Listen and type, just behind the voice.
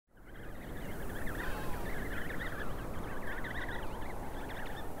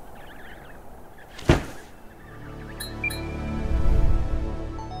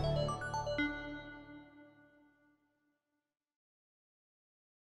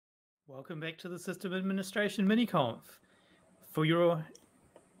Welcome back to the System Administration Mini-Conf. For your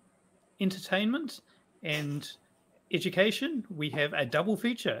entertainment and education, we have a double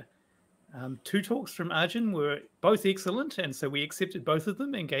feature. Two talks from Arjen were both excellent, and so we accepted both of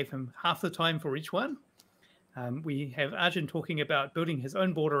them and gave him half the time for each one. We have Arjen talking about building his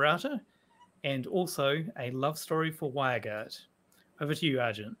own border router and also a love story for WireGuard. Over to you,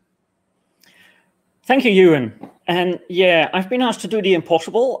 Arjen. Thank you, Ewan. And yeah, I've been asked to do the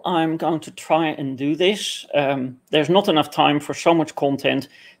impossible. I'm going to try and do this. There's not enough time for so much content.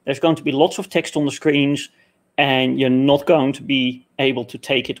 There's going to be lots of text on the screens, and you're not going to be able to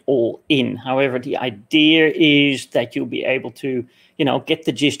take it all in. However, the idea is that you'll be able to, get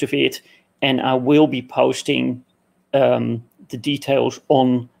the gist of it. And I will be posting the details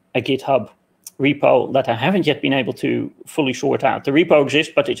on a GitHub repo that I haven't yet been able to fully sort out. The repo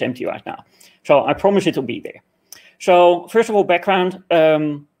exists, but it's empty right now. So I promise it'll be there. So first of all, background.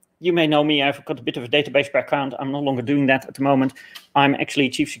 You may know me. I've got a bit of a database background. I'm no longer doing that at the moment. I'm actually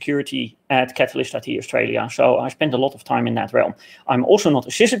Chief Security at Catalyst IT Australia. So I spend a lot of time in that realm. I'm also not a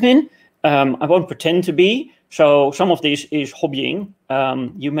sysadmin. I won't pretend to be. So some of this is hobbying.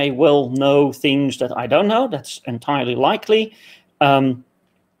 You may well know things that I don't know. That's entirely likely. And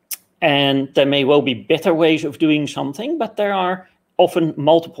there may well be better ways of doing something, but there are often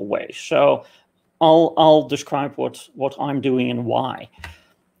multiple ways. So I'll describe what I'm doing and why.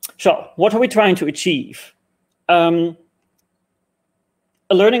 So what are we trying to achieve? A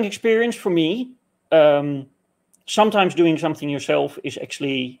learning experience for me. Sometimes doing something yourself is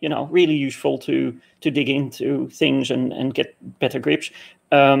actually, really useful to dig into things and get better grips.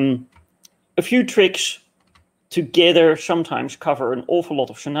 A few tricks together sometimes cover an awful lot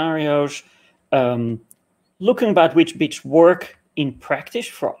of scenarios. Looking at which bits work in practice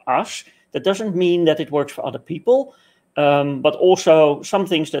for us. That doesn't mean that it works for other people, but also some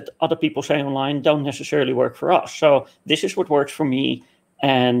things that other people say online don't necessarily work for us. So this is what works for me,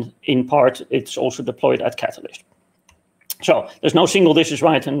 and in part, it's also deployed at Catalyst. So there's no single this is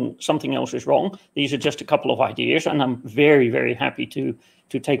right and something else is wrong. These are just a couple of ideas, and I'm very, very happy to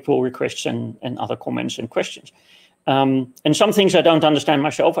take pull requests and other comments and questions. And some things I don't understand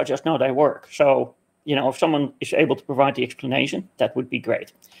myself, I just know they work. So if someone is able to provide the explanation, that would be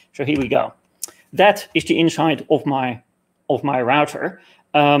great. So here we go. That is the inside of my router.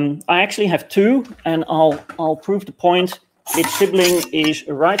 I actually have two, and I'll prove the point. Its sibling is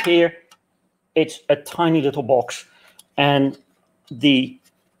right here. It's a tiny little box, and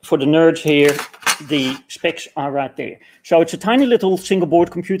for the nerds here, the specs are right there. So it's a tiny little single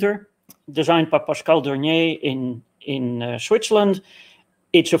board computer designed by Pascal in Switzerland.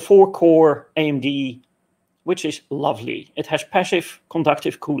 It's a 4-core AMD, which is lovely. It has passive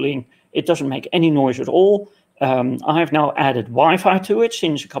conductive cooling. It doesn't make any noise at all. I have now added Wi-Fi to it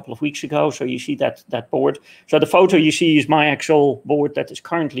since a couple of weeks ago. So you see that board. So the photo you see is my actual board that is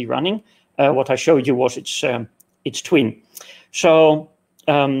currently running. What I showed you was its twin. So,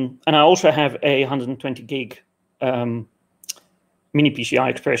 and I also have a 120 gig mini PCI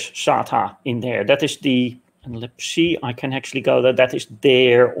Express SATA in there. That is and let's see, I can actually go there. That is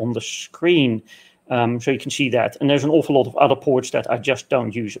there on the screen. So you can see that. And there's an awful lot of other ports that I just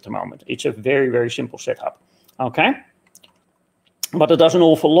don't use at the moment. It's a very, very simple setup. Okay. But it does an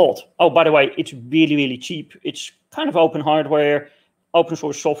awful lot. Oh, by the way, it's really, really cheap. It's kind of open hardware, open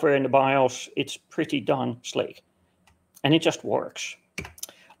source software in the BIOS. It's pretty darn slick. And it just works.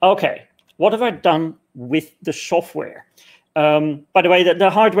 Okay. What have I done with the software? By the way, the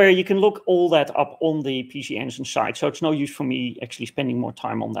hardware, you can look all that up on the PC Engine site, so it's no use for me actually spending more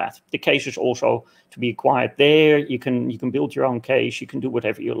time on that. The case is also to be acquired there. You can build your own case. You can do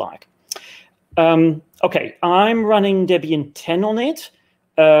whatever you like. Okay, I'm running Debian 10 on it.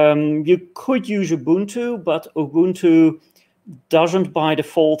 You could use Ubuntu, but Ubuntu doesn't by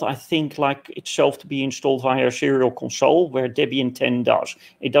default, I think, like itself to be installed via a serial console, where Debian 10 does.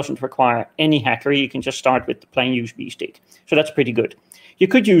 It doesn't require any hackery. You can just start with the plain USB stick. So that's pretty good. You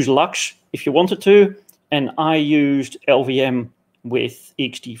could use Lux if you wanted to, and I used LVM with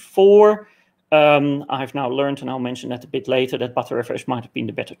ext4. I've now learned, and I'll mention that a bit later, that Btrfs might have been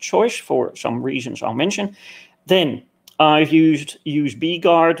the better choice for some reasons I'll mention. Then I've used USB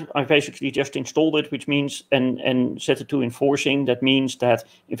guard. I basically just installed it, which means, and set it to enforcing. That means that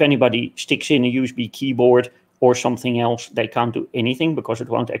if anybody sticks in a USB keyboard or something else, they can't do anything because it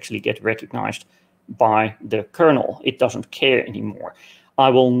won't actually get recognized by the kernel. It doesn't care anymore. I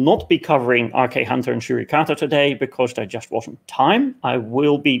will not be covering RK Hunter and Suricata today because there just wasn't time. I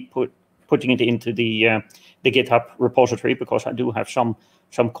will be putting it into the GitHub repository because I do have some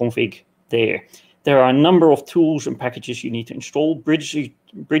config there. There are a number of tools and packages you need to install, bridge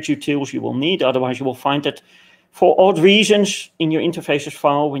utils you will need, otherwise you will find that for odd reasons in your interfaces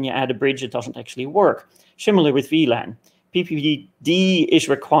file, when you add a bridge, it doesn't actually work. Similar with VLAN. PPD is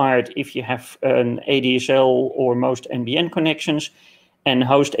required if you have an ADSL or most NBN connections, and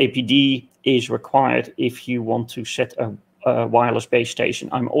host APD is required if you want to set a wireless base station.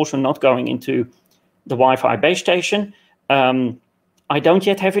 I'm also not going into the Wi-Fi base station. I don't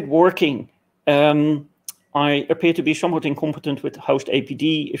yet have it working. I appear to be somewhat incompetent with host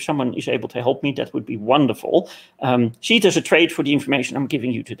APD. If someone is able to help me, that would be wonderful. See it as a trade for the information I'm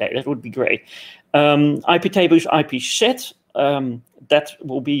giving you today. That would be great. IP tables, IP set. That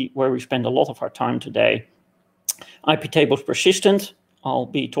will be where we spend a lot of our time today. IP tables persistent. I'll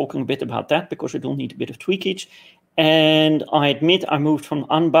be talking a bit about that because it will need a bit of tweakage. And I admit I moved from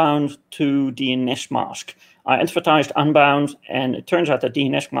unbound to DNS mask. I advertised unbound, and it turns out that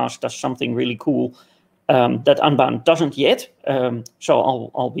DNS mask does something really cool that unbound doesn't yet.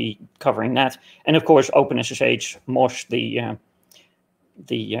 So I'll be covering that. And of course, OpenSSH, MOS, the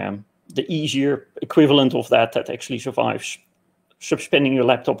easier equivalent of that actually survives suspending your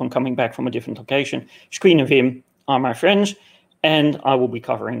laptop and coming back from a different location. Screen and Vim are my friends, and I will be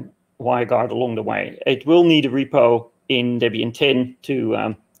covering wireguard along the way. It will need a repo in Debian 10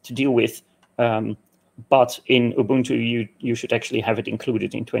 to deal with, but in Ubuntu you should actually have it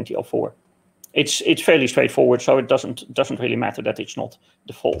included in 2004. It's fairly straightforward, so it doesn't really matter that it's not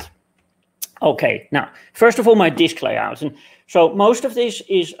default. Okay, now first of all, my disk layout, and so most of this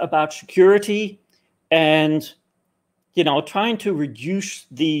is about security and trying to reduce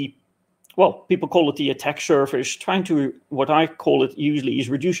the, well, people call it the attack surface. What I call it usually is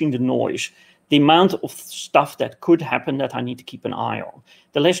reducing the noise, the amount of stuff that could happen that I need to keep an eye on.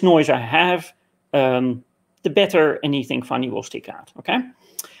 The less noise I have, the better anything funny will stick out, okay?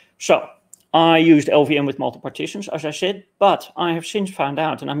 So I used LVM with multiple partitions, as I said, but I have since found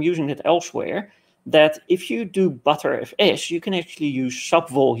out, and I'm using it elsewhere, that if you do Btrfs, you can actually use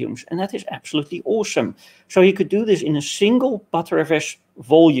subvolumes, and that is absolutely awesome. So you could do this in a single Btrfs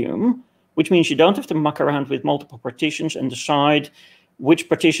volume, which means you don't have to muck around with multiple partitions and decide which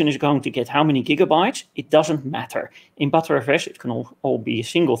partition is going to get how many gigabytes. It doesn't matter. In Btrfs, it can all be a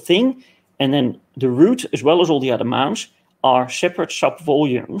single thing, and then the root, as well as all the other mounts, are separate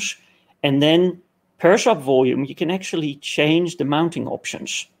subvolumes. And then per subvolume, you can actually change the mounting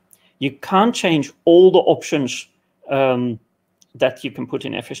options. You can't change all the options that you can put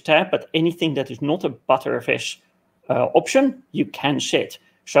in fstab, but anything that is not a Btrfs option, you can set.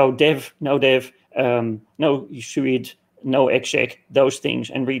 So dev, no suid, no exec, those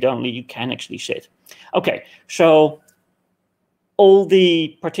things, and read-only you can actually set. Okay, so all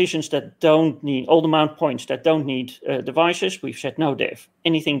the partitions that don't need, all the mount points that don't need devices, we've set no dev.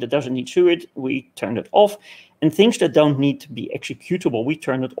 Anything that doesn't need suid, we turned it off. And things that don't need to be executable, we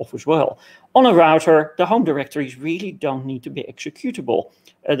turn it off as well. On a router, the home directories really don't need to be executable.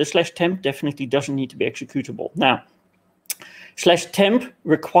 The /temp definitely doesn't need to be executable. Now, /temp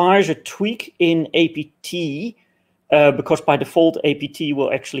requires a tweak in APT because by default, APT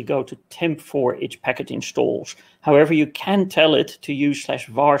will actually go to temp for its packet installs. However, you can tell it to use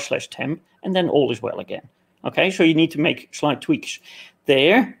 /var/temp, and then all is well again. Okay, so you need to make slight tweaks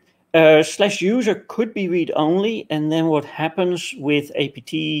there. /user could be read-only, and then what happens with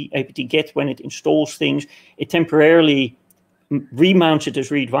apt-get when it installs things, it temporarily remounts it as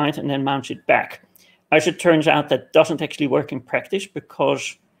read-write and then mounts it back. As it turns out, that doesn't actually work in practice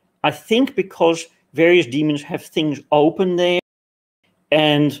because various daemons have things open there,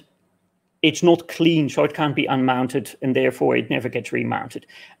 and it's not clean, so it can't be unmounted, and therefore it never gets remounted.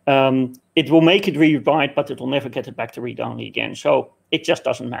 It will make it read-write, but it will never get it back to read-only again. So it just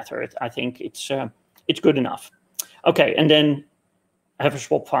doesn't matter. I think it's good enough. Okay, and then have a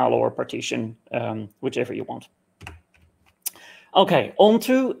swap file or a partition, whichever you want. Okay, on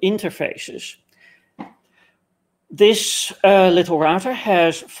to interfaces. This little router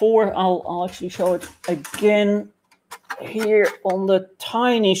has 4, I'll actually show it again. Here on the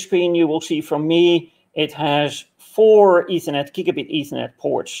tiny screen you will see from me, it has 4 Ethernet, Gigabit Ethernet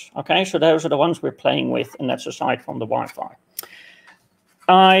ports. Okay, so those are the ones we're playing with, and that's aside from the Wi-Fi.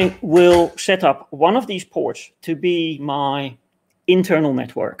 I will set up one of these ports to be my internal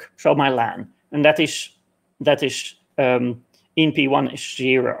network, so my LAN, and that is in P1 is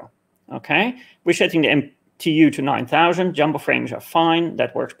 0. Okay, we're setting the MTU to 9000. Jumbo frames are fine.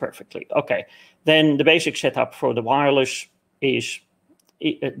 That works perfectly. Okay, then the basic setup for the wireless is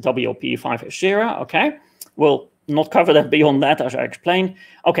WLP5S0. Okay, we'll not cover that beyond that, as I explained.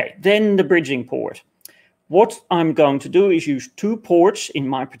 Okay, then the bridging port. what I'm going to do is use 2 ports in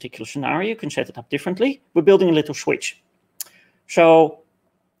my particular scenario. You can set it up differently. We're building a little switch. So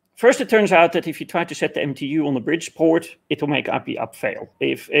first, it turns out that if you try to set the MTU on the bridge port, it will make IP up fail.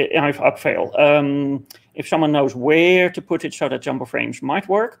 If someone knows where to put it so that jumbo frames might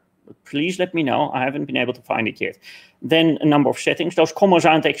work, please let me know. I haven't been able to find it yet. Then a number of settings. Those commas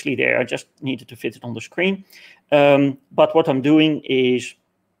aren't actually there. I just needed to fit it on the screen. But what I'm doing is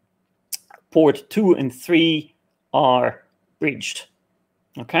port 2 and 3 are bridged.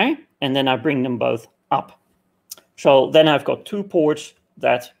 Okay? And then I bring them both up. So then I've got 2 ports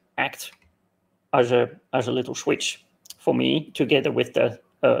that act as a little switch for me together with the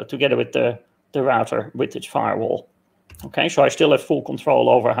router with its firewall. Okay, so I still have full control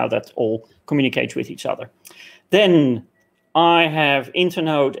over how that all communicates with each other. Then I have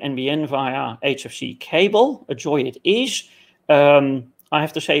internode NBN via HFC cable. A joy it is. I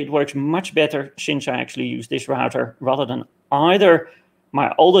have to say it works much better since I actually use this router rather than either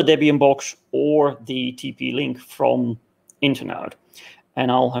my older Debian box or the TP-Link from internode.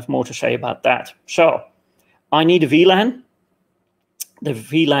 And I'll have more to say about that. So I need a VLAN. The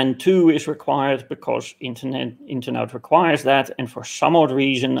VLAN 2 is required because internode requires that. And for some odd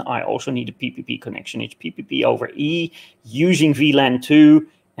reason, I also need a PPP connection. It's PPP over E using VLAN 2.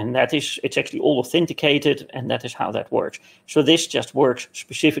 And it's actually all authenticated. And that is how that works. So this just works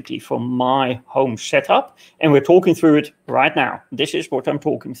specifically for my home setup. And we're talking through it right now. This is what I'm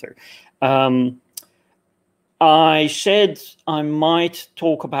talking through. I said I might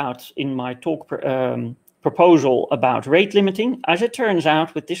talk about in my talk proposal about rate limiting. As it turns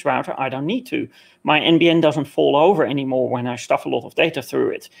out, with this router, I don't need to. My NBN doesn't fall over anymore when I stuff a lot of data through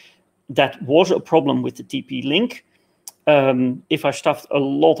it. That was a problem with the TP-Link. If I stuffed a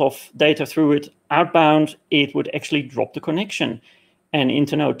lot of data through it outbound, it would actually drop the connection. And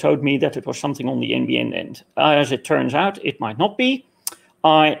Internode told me that it was something on the NBN end. As it turns out, it might not be.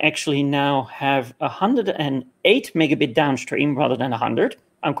 I actually now have 108 megabit downstream rather than 100.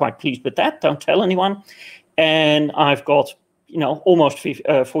 I'm quite pleased with that. Don't tell anyone. And I've got, almost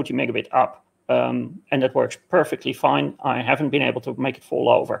 40 megabit up. And that works perfectly fine. I haven't been able to make it fall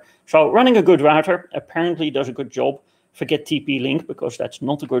over. So running a good router apparently does a good job. Forget TP-Link because that's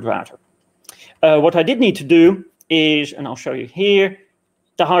not a good router. What I did need to do is, and I'll show you here,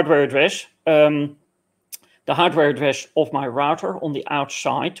 the hardware address. The hardware address of my router on the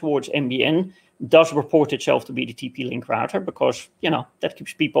outside towards NBN does report itself to be the TP-Link router because, that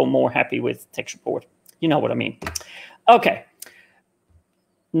keeps people more happy with tech support. You know what I mean. Okay.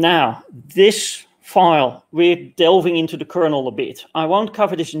 Now, this file, we're delving into the kernel a bit. I won't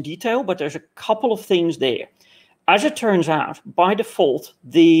cover this in detail, but there's a couple of things there. As it turns out, by default,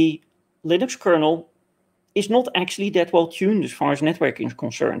 the Linux kernel is not actually that well tuned as far as networking is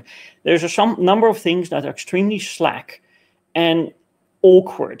concerned. There's some number of things that are extremely slack and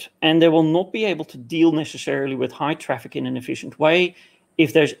awkward, and they will not be able to deal necessarily with high traffic in an efficient way.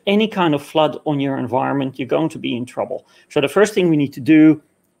 If there's any kind of flood on your environment, you're going to be in trouble. So the first thing we need to do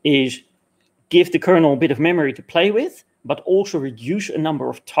is give the kernel a bit of memory to play with, but also reduce a number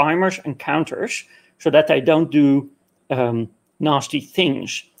of timers and counters so that they don't do nasty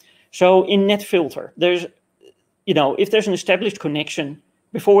things. So in NetFilter, there's, if there's an established connection,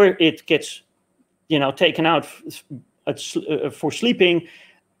 before it gets, taken out for sleeping,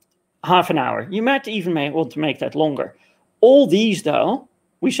 half an hour. You might even want to make that longer. All these, though,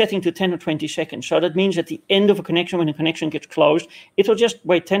 we're setting to 10 or 20 seconds. So that means at the end of a connection, when a connection gets closed, it will just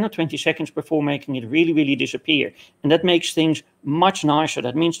wait 10 or 20 seconds before making it really, really disappear. And that makes things much nicer.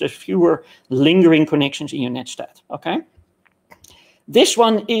 That means there's fewer lingering connections in your netstat, okay? This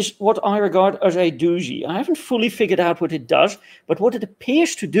one is what I regard as a doozy. I haven't fully figured out what it does, but what it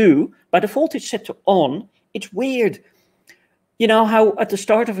appears to do, by default it's set to on. It's weird. You know how at the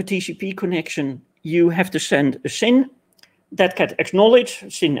start of a TCP connection, you have to send a SYN that gets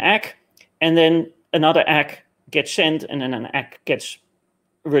acknowledged, SYN ACK, and then another ACK gets sent, and then an ACK gets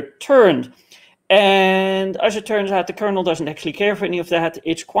returned. And as it turns out, the kernel doesn't actually care for any of that.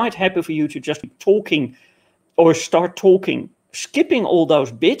 It's quite happy for you to just be talking or start talking, skipping all those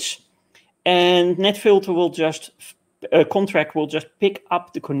bits, and NetFilter will just, contract will just pick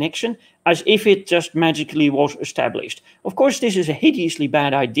up the connection as if it just magically was established. Of course, this is a hideously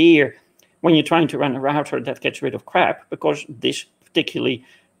bad idea when you're trying to run a router that gets rid of crap, because this particularly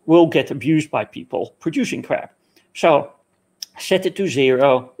will get abused by people producing crap. So set it to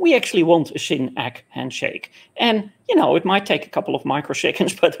 0. We actually want a SYN ACK handshake. And, it might take a couple of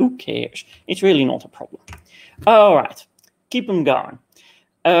microseconds, but who cares? It's really not a problem. All right. Keep them going.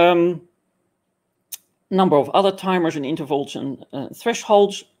 Number of other timers and intervals and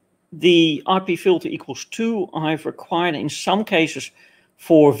thresholds. the IP filter equals 2 I've required in some cases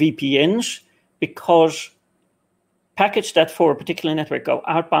for VPNs, because packets that for a particular network go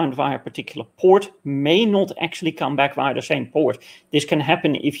outbound via a particular port may not actually come back via the same port. This can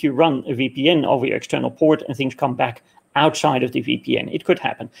happen if you run a VPN over your external port and things come back outside of the VPN. It could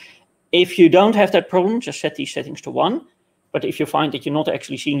happen. If you don't have that problem, just set these settings to 1. But if you find that you're not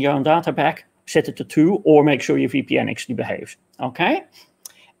actually seeing your own data back, set it to 2, or make sure your VPN actually behaves. Okay?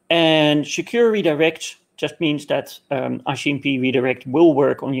 And secure redirects just means that ICMP redirect will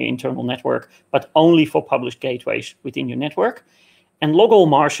work on your internal network, but only for published gateways within your network. And log all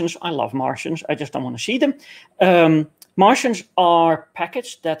Martians. I love Martians. I just don't want to see them. Martians are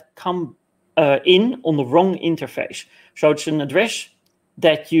packets that come in on the wrong interface. So it's an address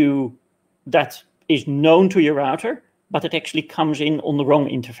that is known to your router, but it actually comes in on the wrong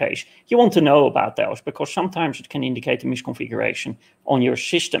interface. You want to know about those because sometimes it can indicate a misconfiguration on your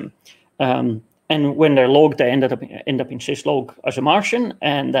system. And when they're logged, they end up in syslog as a Martian,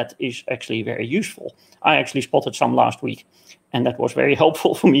 and that is actually very useful. I actually spotted some last week, and that was very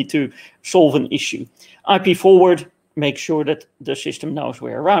helpful for me to solve an issue. IP forward, make sure that the system knows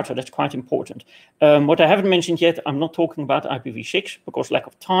we're a router. That's quite important. What I haven't mentioned yet, I'm not talking about IPv6 because lack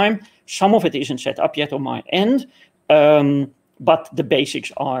of time. Some of it isn't set up yet on my end, but the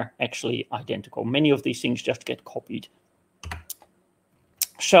basics are actually identical. Many of these things just get copied.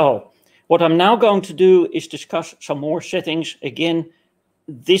 So what I'm now going to do is discuss some more settings. Again,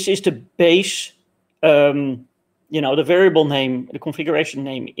 this is the base, the variable name, the configuration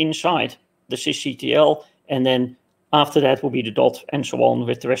name inside the sysctl, and then after that will be the dot and so on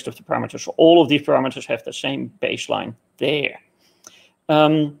with the rest of the parameters. So all of these parameters have the same baseline there.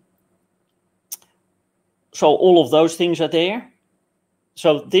 So all of those things are there.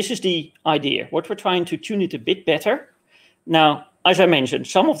 So this is the idea. What we're trying to tune it a bit better. Now, as I mentioned,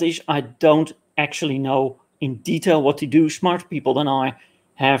 some of these I don't actually know in detail what to do. Smarter people than I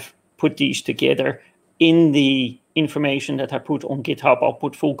have put these together in the information that I put on GitHub. I'll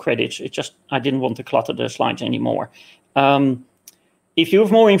put full credits. It's just I didn't want to clutter the slides anymore. If you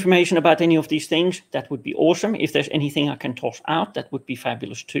have more information about any of these things, that would be awesome. If there's anything I can toss out, that would be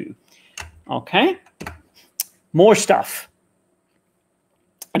fabulous too. Okay, more stuff.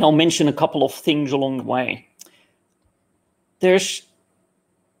 And I'll mention a couple of things along the way. There's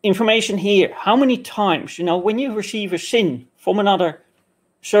information here. How many times, when you receive a SYN from another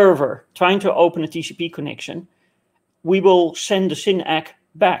server trying to open a TCP connection, we will send the SYN ACK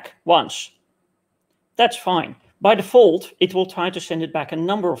back once. That's fine. By default, it will try to send it back a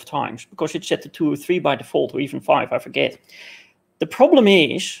number of times because it's set to 2 or 3 by default, or even 5, I forget. The problem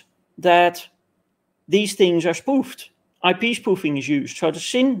is that these things are spoofed. IP spoofing is used. So the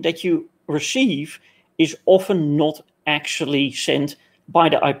SYN that you receive is often not actually sent by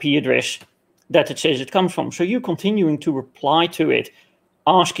the IP address that it says it comes from. So you continuing to reply to it,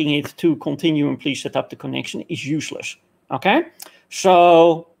 asking it to continue and please set up the connection is useless. Okay,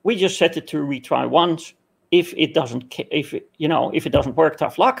 so we just set it to retry once. If it doesn't work,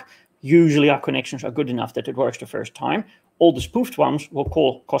 tough luck. Usually our connections are good enough that it works the first time. All the spoofed ones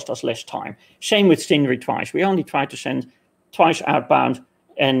will cost us less time. Same with SYN retries. We only try to send twice outbound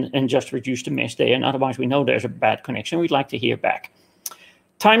and just reduce the mess there. And otherwise we know there's a bad connection. We'd like to hear back.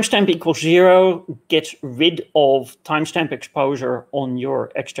 Timestamp equals 0 gets rid of timestamp exposure on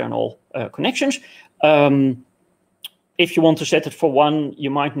your external connections. If you want to set it for 1, you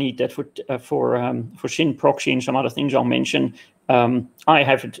might need that for SYN proxy and some other things I'll mention. I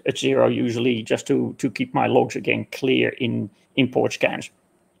have it at 0 usually just to keep my logs again clear in port scans.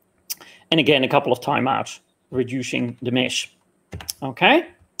 And again, a couple of timeouts, reducing the mess. Okay.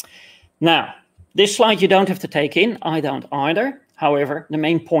 Now, this slide you don't have to take in. I don't either. However, the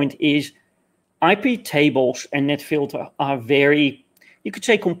main point is IP tables and NetFilter are very, you could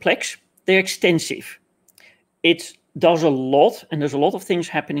say complex. They're extensive. It does a lot, and there's a lot of things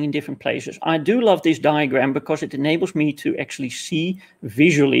happening in different places. I do love this diagram because it enables me to actually see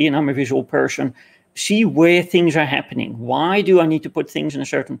visually, and I'm a visual person, see where things are happening. Why do I need to put things in a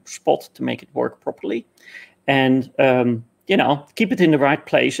certain spot to make it work properly? And, keep it in the right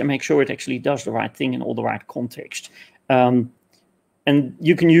place and make sure it actually does the right thing in all the right context. And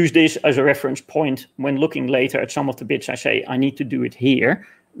you can use this as a reference point when looking later at some of the bits I say, I need to do it here.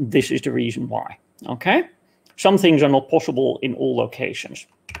 This is the reason why, okay? Some things are not possible in all locations.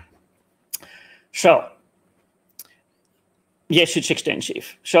 So, yes, it's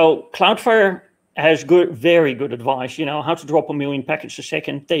extensive. So Cloudflare has very good advice, how to drop 1 million packets a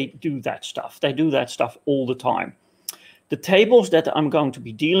second. They do that stuff. They do that stuff all the time. The tables that I'm going to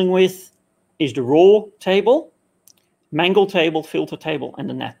be dealing with is the raw table mangle table, filter table, and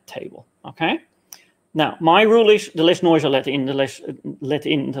the net table. Okay. Now, my rule is the less noise I let in, the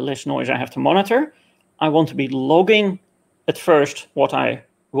less noise I have to monitor. I want to be logging at first what I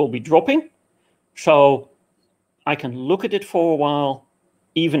will be dropping. So I can look at it for a while,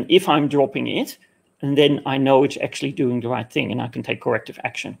 even if I'm dropping it, and then I know it's actually doing the right thing and I can take corrective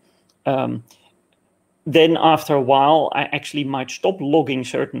action. Then after a while, I actually might stop logging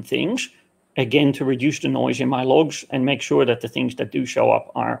certain things, again, to reduce the noise in my logs and make sure that the things that do show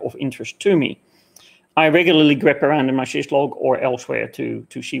up are of interest to me. I regularly grep around in my syslog or elsewhere to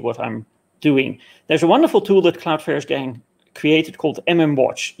see what I'm doing. There's a wonderful tool that Cloudflare's gang created called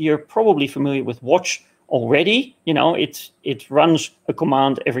mmWatch. You're probably familiar with Watch already. You know, it runs a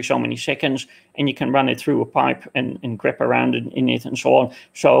command every so many seconds, and you can run it through a pipe and grep around in it and so on.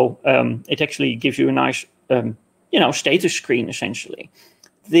 So it actually gives you a nice, status screen, essentially.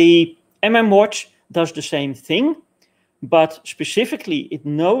 The mmWatch does the same thing, but specifically it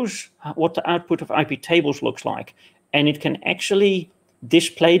knows what the output of IP tables looks like, and it can actually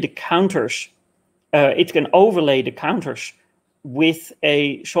display the counters. It can overlay the counters with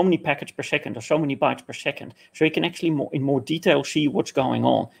so many packets per second or so many bytes per second. So you can actually in more detail see what's going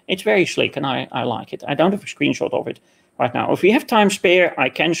on. It's very slick and I like it. I don't have a screenshot of it right now. If you have time spare, I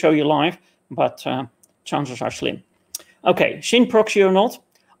can show you live, but chances are slim. Okay, syn proxy or not,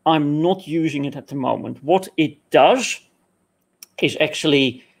 I'm not using it at the moment. What it does is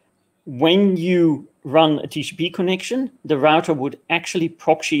actually when you run a TCP connection, the router would actually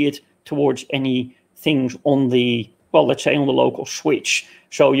proxy it towards any things on the, well, let's say on the local switch.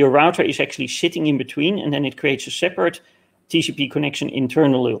 So your router is actually sitting in between, and then it creates a separate TCP connection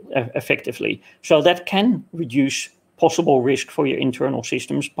internally, effectively. So that can reduce possible risk for your internal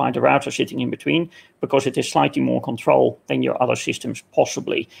systems by the router sitting in between, because it is slightly more control than your other systems,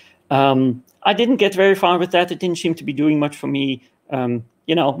 possibly. I didn't get very far with that. It didn't seem to be doing much for me.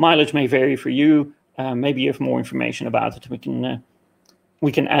 Mileage may vary for you. Maybe you have more information about it.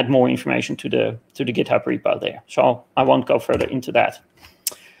 We can add more information to the GitHub repo there. So I won't go further into that.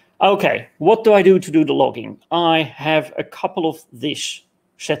 Okay, what do I do to do the logging? I have a couple of this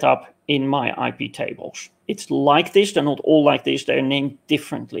set up in my IP tables. It's like this. They're not all like this. They're named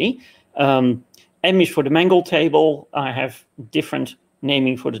differently. M is for the mangle table. I have different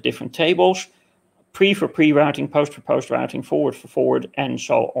naming for the different tables. Pre for pre-routing, post for post-routing, forward for forward, and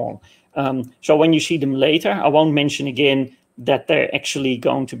so on. So when you see them later, I won't mention again that they're actually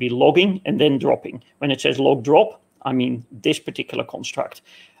going to be logging and then dropping. When it says log drop, I mean this particular construct.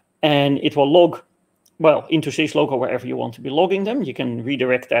 And it will log, well, into syslog or wherever you want to be logging them. You can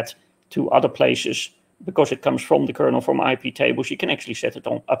redirect that to other places because it comes from the kernel, from IP tables. You can actually set it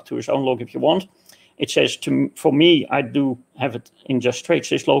up to its own log if you want. It says, for me, I do have it in just straight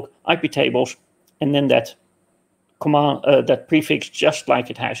syslog, IP tables, and then that command, that prefix, just like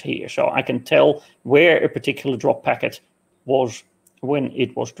it has here. So I can tell where a particular drop packet was when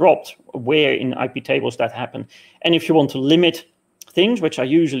it was dropped, where in IP tables that happened. And if you want to limit things, which I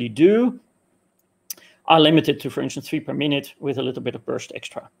usually do, I limit it to, for instance, 3 per minute with a little bit of burst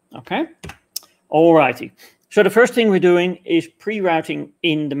extra. Okay. All righty. So the first thing we're doing is pre-routing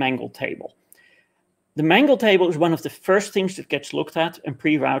in the mangle table. The mangle table is one of the first things that gets looked at, and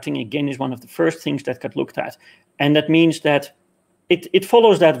pre-routing, again, is one of the first things that get looked at. And that means that it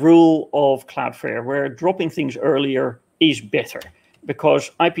follows that rule of Cloudflare, where dropping things earlier is better,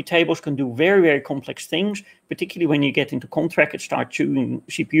 because IP tables can do very, very complex things, particularly when you get into contract, it starts chewing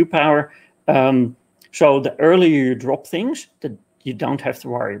CPU power. So the earlier you drop things, you don't have to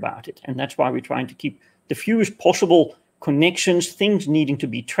worry about it. And that's why we're trying to keep the fewest possible connections, things needing to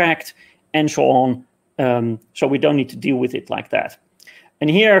be tracked, and so on. So we don't need to deal with it like that. And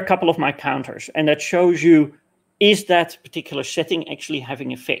here are a couple of my counters, and that shows you, is that particular setting actually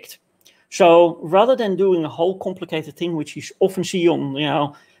having effect? So rather than doing a whole complicated thing, which you often see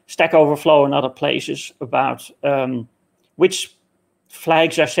on Stack Overflow and other places about which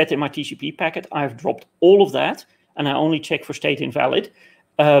flags are set in my TCP packet, I've dropped all of that, and I only check for state invalid.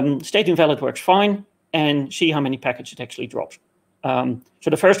 State invalid works fine, and see how many packets it actually drops. So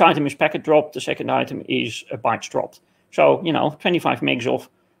the first item is packet drop. The second item is bytes dropped. So, 25 megs of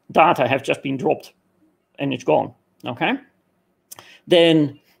data have just been dropped and it's gone. Okay.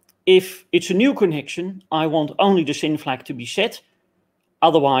 Then if it's a new connection, I want only the syn flag to be set.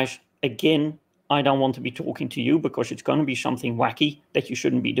 Otherwise, again, I don't want to be talking to you because it's going to be something wacky that you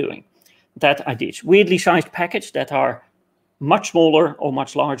shouldn't be doing. That I did. Weirdly sized packets that are much smaller or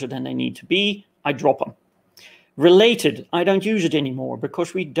much larger than they need to be, I drop them. Related, I don't use it anymore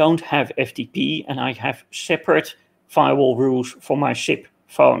because we don't have FTP and I have separate firewall rules for my SIP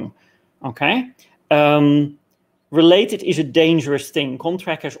phone. Okay. related is a dangerous thing.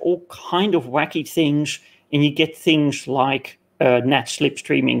 Contract has all kind of wacky things, and you get things like NAT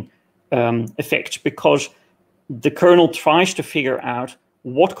slipstreaming effects, because the kernel tries to figure out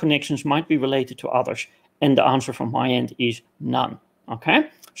what connections might be related to others, and the answer from my end is none. Okay,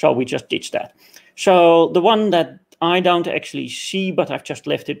 so we just ditched that. So the one that I don't actually see, but I've just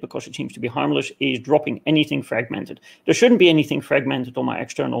left it because it seems to be harmless, is dropping anything fragmented. There shouldn't be anything fragmented on my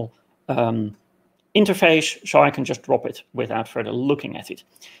external interface, so I can just drop it without further looking at it.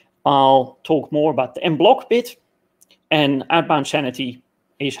 I'll talk more about the mblock bit, and outbound sanity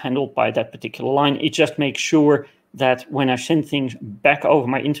is handled by that particular line. It just makes sure that when I send things back over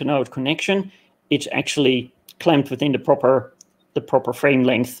my internode connection, it's actually clamped within the proper frame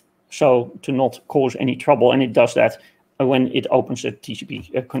length, so to not cause any trouble. And it does that when it opens the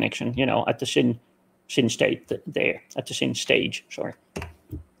TCP connection, you know, at the SYN state there, at the SYN stage, sorry.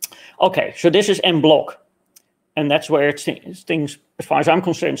 Okay, so this is mblock, and that's where things, as far as I'm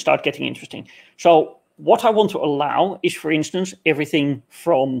concerned, start getting interesting. So what I want to allow is, for instance, everything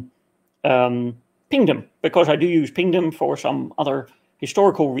from pingdom, because I do use pingdom for some other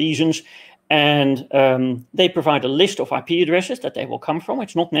historical reasons, and they provide a list of IP addresses that they will come from.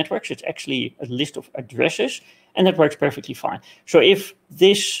 It's not networks, it's actually a list of addresses, and that works perfectly fine. So if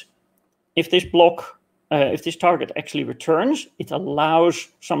this block, if this target actually returns, it allows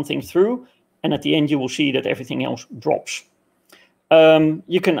something through, and at the end you will see that everything else drops.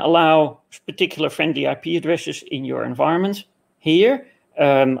 You can allow particular friendly IP addresses in your environment here.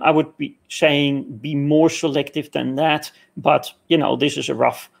 I would be saying be more selective than that, but you know, this is a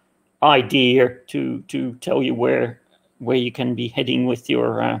rough idea to tell you where you can be heading with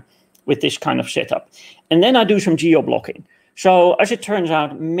your with this kind of setup. And then I do some geo-blocking. So as it turns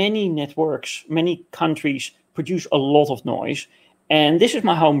out, many networks, many countries produce a lot of noise, and this is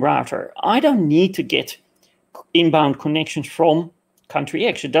my home router. I don't need to get inbound connections from country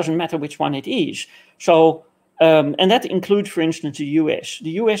X. It doesn't matter which one it is. So and that includes, for instance, the US.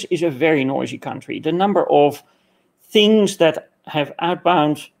 The US is a very noisy country. The number of things that have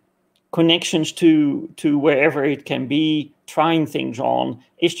outbound connections to wherever it can be, trying things on,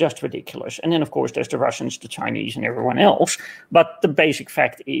 is just ridiculous. And then, of course, there's the Russians, the Chinese, and everyone else. But the basic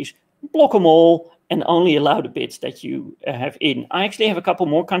fact is, block them all and only allow the bits that you have in. I actually have a couple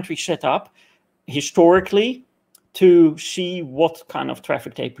more countries set up historically to see what kind of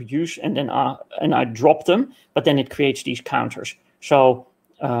traffic they produce, and then I drop them, but then it creates these counters. So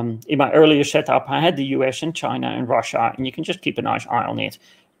in my earlier setup, I had the US and China and Russia, and you can just keep a nice eye on it.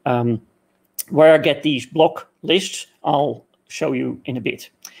 Where I get these block lists, I'll show you in a bit.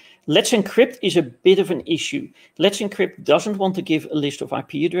 Let's Encrypt is a bit of an issue. Let's Encrypt doesn't want to give a list of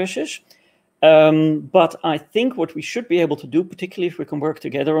IP addresses, but I think what we should be able to do, particularly if we can work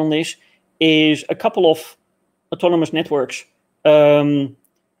together on this, is a couple of autonomous networks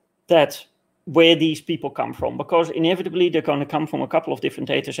that where these people come from, because inevitably they're going to come from a couple of different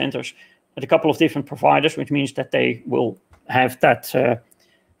data centers at a couple of different providers, which means that they will have that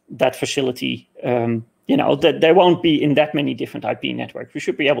that facility. You know, that there won't be in that many different IP networks. We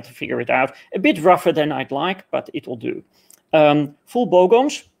should be able to figure it out. A bit rougher than I'd like, but it will do. Full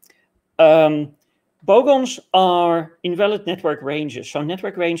bogons. Bogons are invalid network ranges, so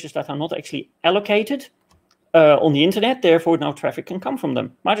network ranges that are not actually allocated on the internet, therefore no traffic can come from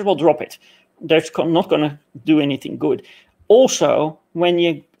them. Might as well drop it. That's not going to do anything good. Also, when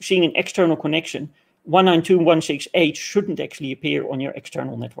you're seeing an external connection, 192.168 shouldn't actually appear on your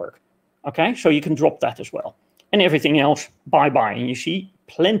external network. Okay, so you can drop that as well. And everything else, bye-bye. And you see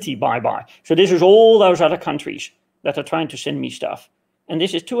plenty bye-bye. So this is all those other countries that are trying to send me stuff. And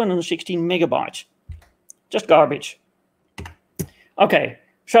this is 216 megabytes. Just garbage. Okay,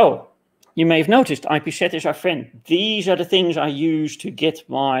 so you may have noticed IPsec is our friend. These are the things I use to get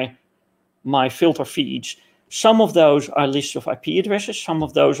my filter feeds. Some of those are lists of IP addresses. Some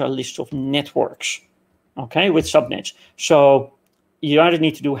of those are lists of networks, okay, with subnets. So you either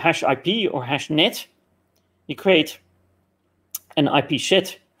need to do hash IP or hash net. You create an IP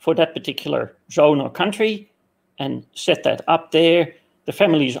set for that particular zone or country and set that up there. The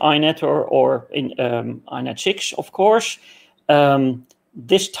family is INET or in INET 6, of course.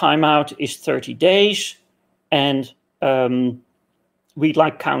 This timeout is 30 days, and we'd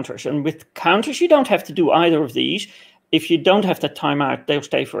like counters. And with counters, you don't have to do either of these. If you don't have that timeout, they'll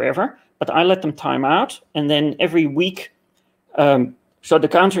stay forever. But I let them time out, and then every week, so the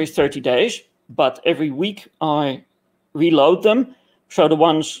counter is 30 days, but every week I reload them. So the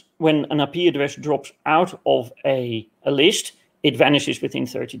ones, when an IP address drops out of a list, it vanishes within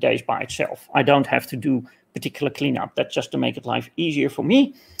 30 days by itself. I don't have to do particular cleanup. That's just to make it life easier for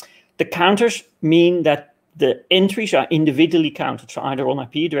me. The counters mean that the entries are individually counted, so either on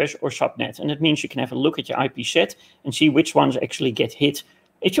IP address or subnet. And that means you can have a look at your IP set and see which ones actually get hit.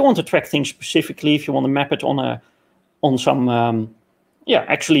 If you want to track things specifically, if you want to map it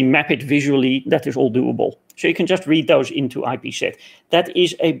actually map it visually, that is all doable. So you can just read those into IP set. That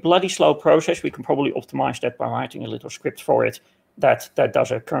is a bloody slow process. We can probably optimize that by writing a little script for it that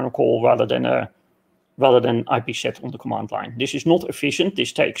does a kernel call rather than IP set on the command line. This is not efficient.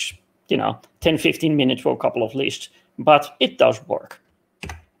 This takes 10-15 minutes for a couple of lists, but it does work.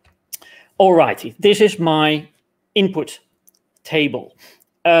 Alrighty, this is my input table.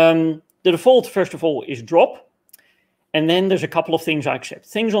 The default, first of all, is drop. And then there's a couple of things I accept.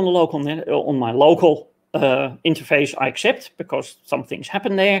 Things on the on my local interface I accept because some things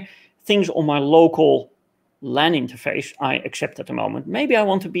happen there. Things on my local LAN interface I accept at the moment. Maybe I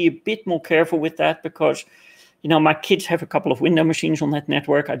want to be a bit more careful with that because, my kids have a couple of Windows machines on that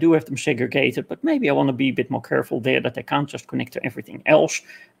network. I do have them segregated, but maybe I want to be a bit more careful there that they can't just connect to everything else.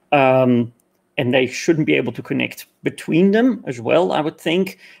 And they shouldn't be able to connect between them as well, I would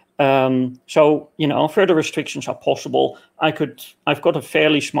think. Further restrictions are possible. I've got a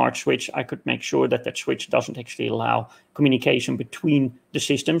fairly smart switch. I could make sure that switch doesn't actually allow communication between the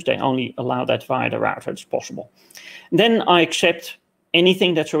systems. They only allow that via the router. It's possible. Then I accept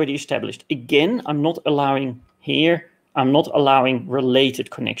anything that's already established. Again, I'm not allowing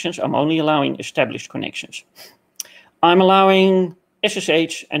related connections. I'm only allowing established connections. I'm allowing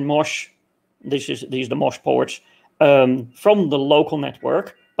SSH and MOS. These are the MOS ports from the local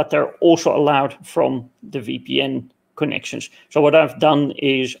network, but they're also allowed from the VPN connections. So what I've done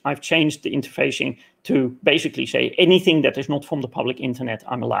is I've changed the interfacing to basically say anything that is not from the public internet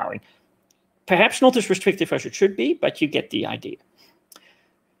I'm allowing. Perhaps not as restrictive as it should be, but you get the idea.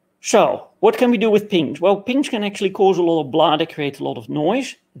 So what can we do with pings? Well, pings can actually cause a lot of blah, they create a lot of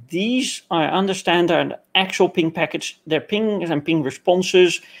noise. These, I understand, are an actual ping packets. They're pings and ping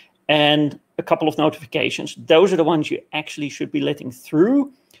responses and a couple of notifications. Those are the ones you actually should be letting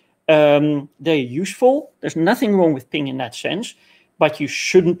through. They're useful. There's nothing wrong with ping in that sense, but you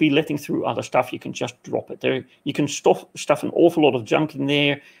shouldn't be letting through other stuff. You can just drop it. You can stuff an awful lot of junk in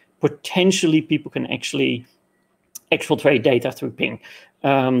there. Potentially, people can actually exfiltrate data through ping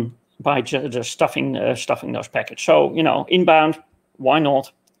by just stuffing those packets. So, inbound, why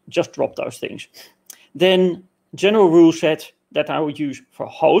not? Just drop those things. Then general rule set that I would use for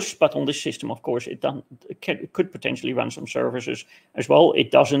hosts, but on this system, of course, it could potentially run some services as well.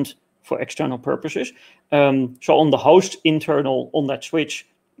 It doesn't for external purposes. So on the host internal on that switch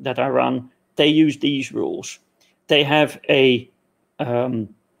that I run, they use these rules. They have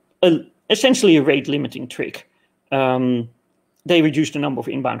essentially a rate limiting trick. They reduce the number of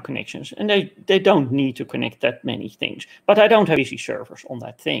inbound connections, and they don't need to connect that many things. But I don't have busy servers on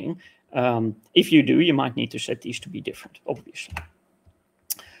that thing. If you do, you might need to set these to be different, obviously.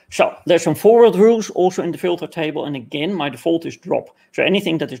 So there's some forward rules also in the filter table. And again, my default is drop. So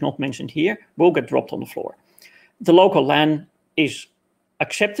anything that is not mentioned here will get dropped on the floor. The local LAN is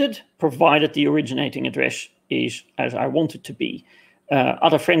accepted, provided the originating address is as I want it to be.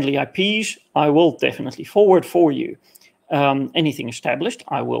 Other friendly IPs, I will definitely forward for you. Anything established,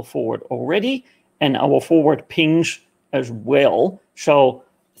 I will forward already. And I will forward pings as well. So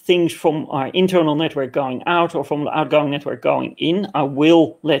things from our internal network going out or from the outgoing network going in, I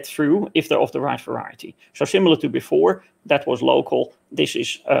will let through if they're of the right variety. So similar to before, that was local. This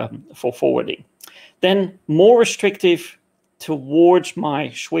is for forwarding. Then more restrictive towards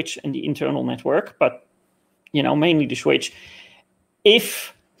my switch and the internal network, but mainly the switch.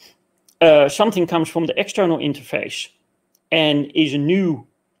 If something comes from the external interface and is a new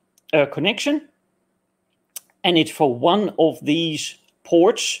connection, and it's for one of these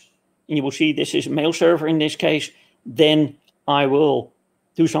ports, and you will see this is a mail server in this case, then I will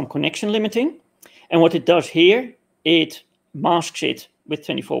do some connection limiting. And what it does here, it masks it with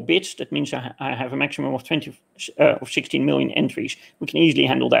 24 bits. That means I have a maximum of 16 million entries. We can easily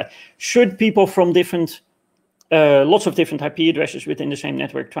handle that. Should people from lots of different IP addresses within the same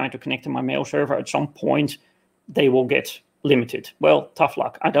network try to connect to my mail server, at some point they will get limited. Well, tough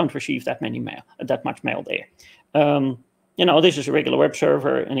luck. I don't receive that much mail there. This is a regular web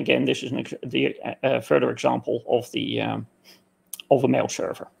server, and again, this is the further example of a mail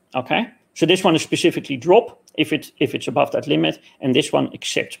server. Okay, so this one is specifically drop if it's above that limit, and this one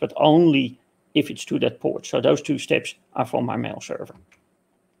accepts, but only if it's to that port. So those two steps are from my mail server.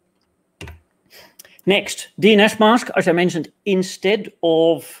 Next, DNS mask, as I mentioned, instead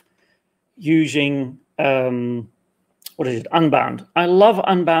of using Unbound. I love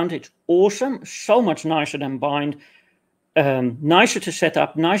Unbound. It's awesome, so much nicer than Bind. nicer to set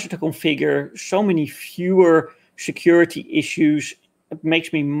up, nicer to configure, so many fewer security issues. It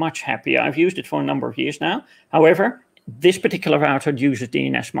makes me much happier. I've used it for a number of years now. However, this particular router uses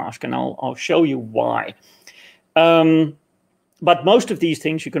DNS mask, and I'll show you why. But most of these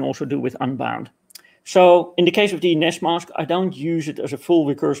things you can also do with unbound. So in the case of DNS mask, I don't use it as a full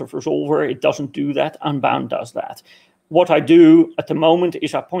recursive resolver. It doesn't do that. Unbound does that. What I do at the moment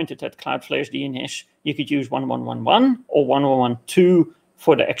is I pointed at Cloudflare's DNS. You could use 1111 or 1112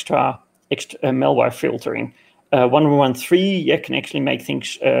 for the extra malware filtering. 1113, you can actually make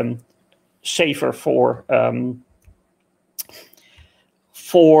things safer for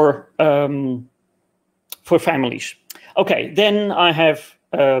families. Okay, then I have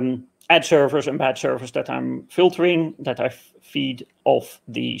ad servers and bad servers that I'm filtering, that I feed off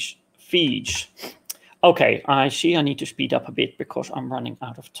these feeds. Okay, I see I need to speed up a bit because I'm running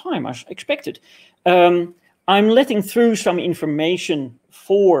out of time as expected. I'm letting through some information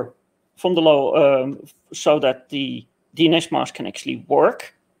from the low so that the DNS mask can actually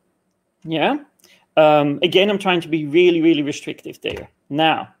work. Yeah. Again, I'm trying to be really, really restrictive there.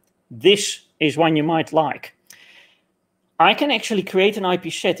 Now, this is one you might like. I can actually create an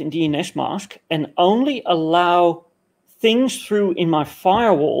IP set in DNS mask and only allow things through in my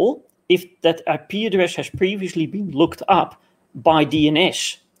firewall if that IP address has previously been looked up by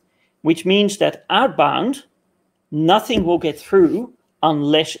DNS, which means that outbound, nothing will get through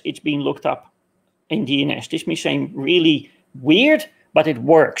unless it's been looked up in DNS. This may seem really weird, but it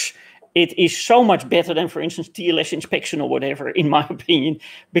works. It is so much better than, for instance, TLS inspection or whatever, in my opinion,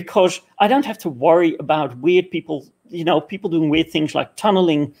 because I don't have to worry about weird people, people doing weird things like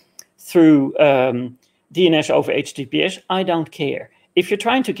tunneling through DNS over HTTPS. I don't care. If you're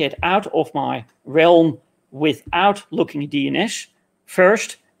trying to get out of my realm without looking at DNS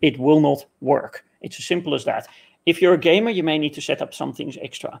first, it will not work. It's as simple as that. If you're a gamer, you may need to set up some things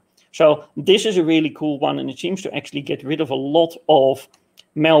extra. So this is a really cool one, and it seems to actually get rid of a lot of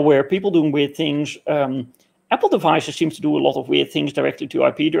malware, people doing weird things. Apple devices seem to do a lot of weird things directly to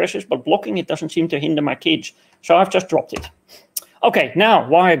IP addresses, but blocking it doesn't seem to hinder my kids. So I've just dropped it. Okay, now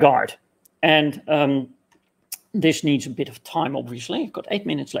WireGuard. And this needs a bit of time, obviously. I've got 8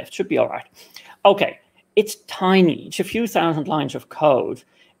 minutes left, should be all right. Okay, it's tiny. It's a few thousand lines of code.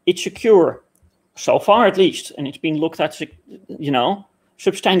 It's secure, so far at least, and it's been looked at,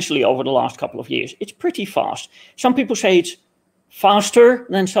 substantially over the last couple of years. It's pretty fast. Some people say it's faster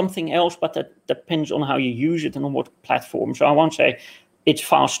than something else, but that depends on how you use it and on what platform. So I won't say it's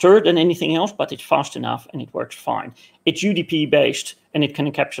faster than anything else, but it's fast enough and it works fine. It's UDP based and it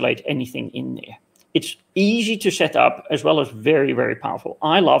can encapsulate anything in there. It's easy to set up as well as very, very powerful.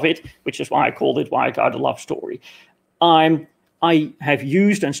 I love it, which is why I called it WireGuard a love story. I have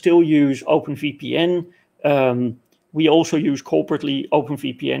used and still use OpenVPN. We also use corporately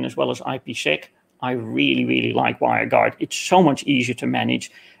OpenVPN as well as IPsec. I really, really like WireGuard. It's so much easier to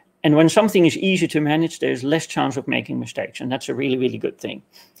manage. And when something is easy to manage, there's less chance of making mistakes. And that's a really, really good thing.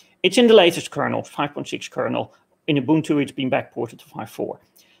 It's in the latest kernel, 5.6 kernel. In Ubuntu, it's been backported to 5.4.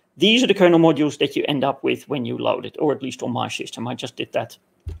 These are the kernel modules that you end up with when you load it, or at least on my system. I just did that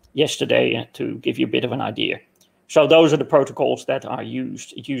yesterday to give you a bit of an idea. So those are the protocols that are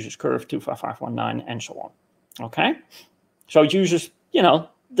used. It uses Curve 25519 and so on. Okay? So it uses,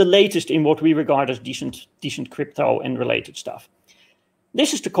 the latest in what we regard as decent crypto and related stuff.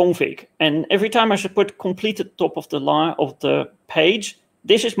 This is the config, and every time I should put complete at the top of the line of the page,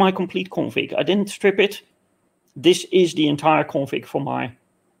 this is my complete config. I didn't strip it. This is the entire config for my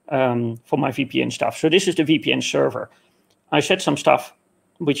VPN stuff. So this is the VPN server. I set some stuff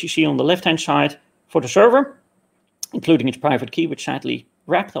which you see on the left-hand side for the server, including its private key, which sadly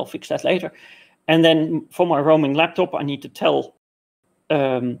wrapped. I'll fix that later. And then for my roaming laptop, I need to tell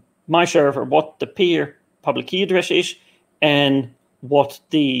my server what the peer public key address is and what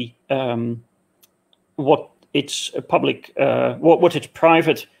its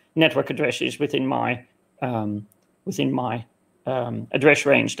private network address is within my address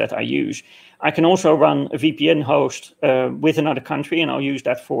range that I use. I can also run a VPN host with another country, and I'll use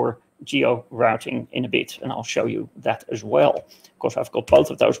that for geo routing in a bit, and I'll show you that as well, because I've got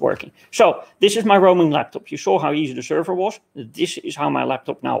both of those working. So this is my roaming laptop. You saw how easy the server was. This is how my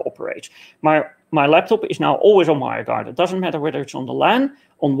laptop now operates. My laptop is now always on WireGuard. It doesn't matter whether it's on the LAN,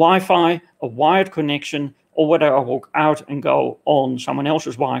 on Wi-Fi, a wired connection, or whether I walk out and go on someone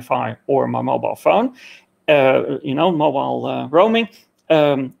else's Wi-Fi or my mobile phone. Mobile roaming,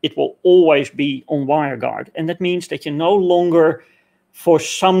 it will always be on WireGuard. And that means that you're no longer for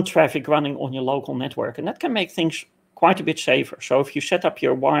some traffic running on your local network. And that can make things quite a bit safer. So if you set up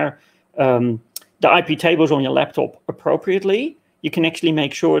your the IP tables on your laptop appropriately, you can actually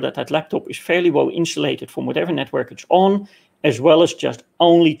make sure that that laptop is fairly well insulated from whatever network it's on, as well as just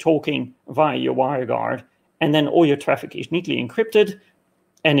only talking via your WireGuard. And then all your traffic is neatly encrypted,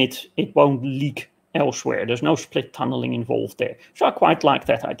 and it won't leak elsewhere. There's no split tunneling involved there. So I quite like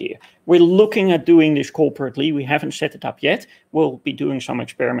that idea. We're looking at doing this corporately. We haven't set it up yet. We'll be doing some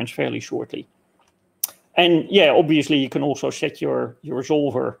experiments fairly shortly. And yeah, obviously you can also set your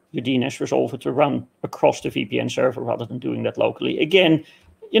resolver, your DNS resolver, to run across the VPN server rather than doing that locally. Again,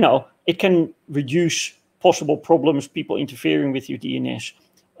 you know, it can reduce possible problems, people interfering with your DNS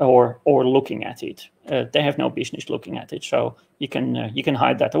or looking at it. They have no business looking at it, so you can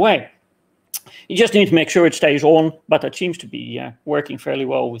hide that away. You just need to make sure it stays on, but it seems to be working fairly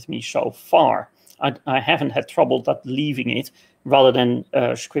well with me so far. I haven't had trouble that leaving it rather than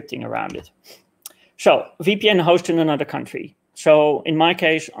scripting around it. So VPN host in another country. So in my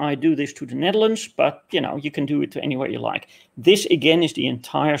case, I do this to the Netherlands, but you know, you can do it to anywhere you like. This again is the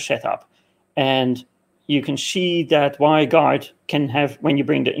entire setup. And you can see that WireGuard can have, when you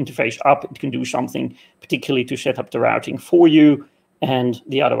bring the interface up, it can do something particularly to set up the routing for you and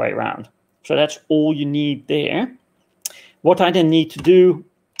the other way around. So that's all you need there. What I then need to do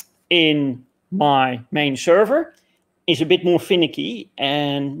in my main server is a bit more finicky,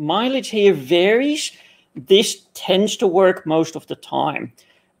 and mileage here varies. This tends to work most of the time.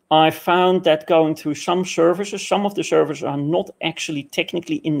 I found that going through some services, some of the servers are not actually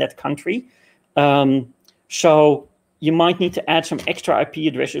technically in that country. So you might need to add some extra IP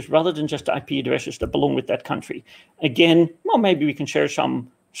addresses rather than just the IP addresses that belong with that country. Again, well, maybe we can share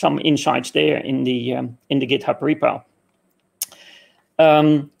some insights there in the GitHub repo.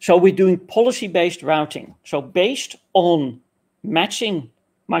 So we're doing policy-based routing. So based on matching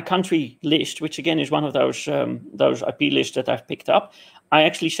my country list, which again is one of those IP lists that I've picked up, I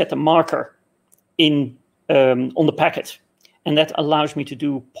actually set a marker in on the packet, and that allows me to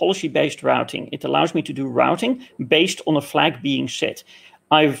do policy-based routing. It allows me to do routing based on a flag being set.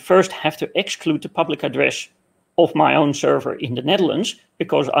 I first have to exclude the public address of my own server in the Netherlands,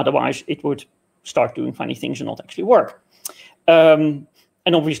 because otherwise it would start doing funny things and not actually work.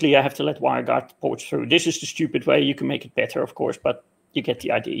 And obviously I have to let WireGuard ports through. This is the stupid way. You can make it better, of course, but you get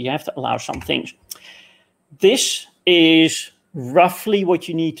the idea. You have to allow some things. This is roughly what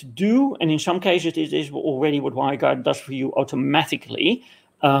you need to do. And in some cases, it is already what WireGuard does for you automatically,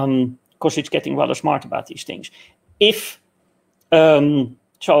 because it's getting rather smart about these things. If,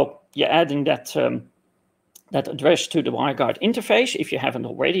 so you're adding that address to the WireGuard interface. If you haven't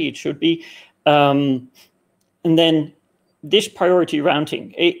already, it should be. And then this priority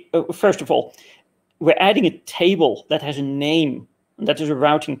routing, first of all, we're adding a table that has a name. That is a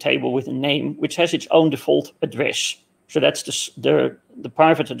routing table with a name, which has its own default address. So that's the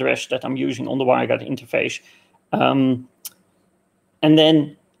private address that I'm using on the WireGuard interface. And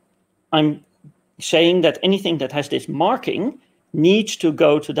then I'm saying that anything that has this marking needs to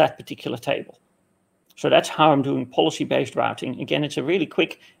go to that particular table. So that's how I'm doing policy-based routing. Again, it's a really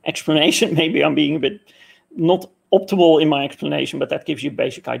quick explanation. Maybe I'm being a bit not optimal in my explanation, but that gives you a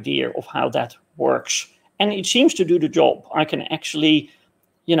basic idea of how that works. And it seems to do the job. I can actually,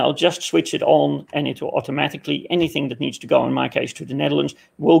 you know, just switch it on and it will automatically, anything that needs to go, in my case, to the Netherlands,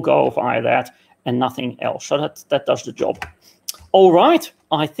 will go via that and nothing else. So that does the job. All right,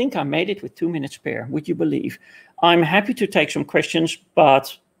 I think I made it with 2 minutes spare, would you believe? I'm happy to take some questions,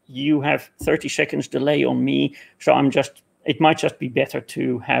 but you have 30 seconds delay on me. So it might just be better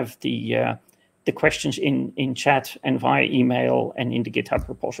to have the questions in chat and via email and in the GitHub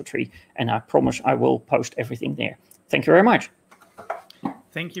repository. And I promise I will post everything there. Thank you very much.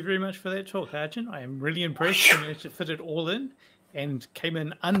 Thank you very much for that talk, Arjen. I am really impressed you managed to fit it all in and came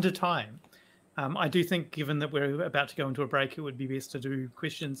in under time. I do think, given that we're about to go into a break, it would be best to do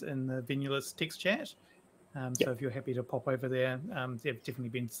questions in the Venulus text chat. So if you're happy to pop over there, there have definitely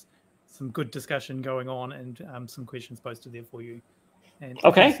been some good discussion going on and some questions posted there for you. And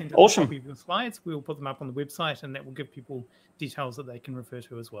okay, awesome. Copy of your slides, we'll put them up on the website, and that will give people details that they can refer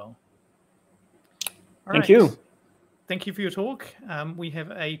to as well. All Thank you. Thank you for your talk. We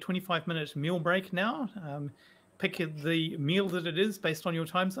have a 25-minute meal break now. Pick the meal that it is based on your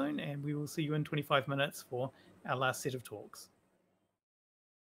time zone, and we will see you in 25 minutes for our last set of talks.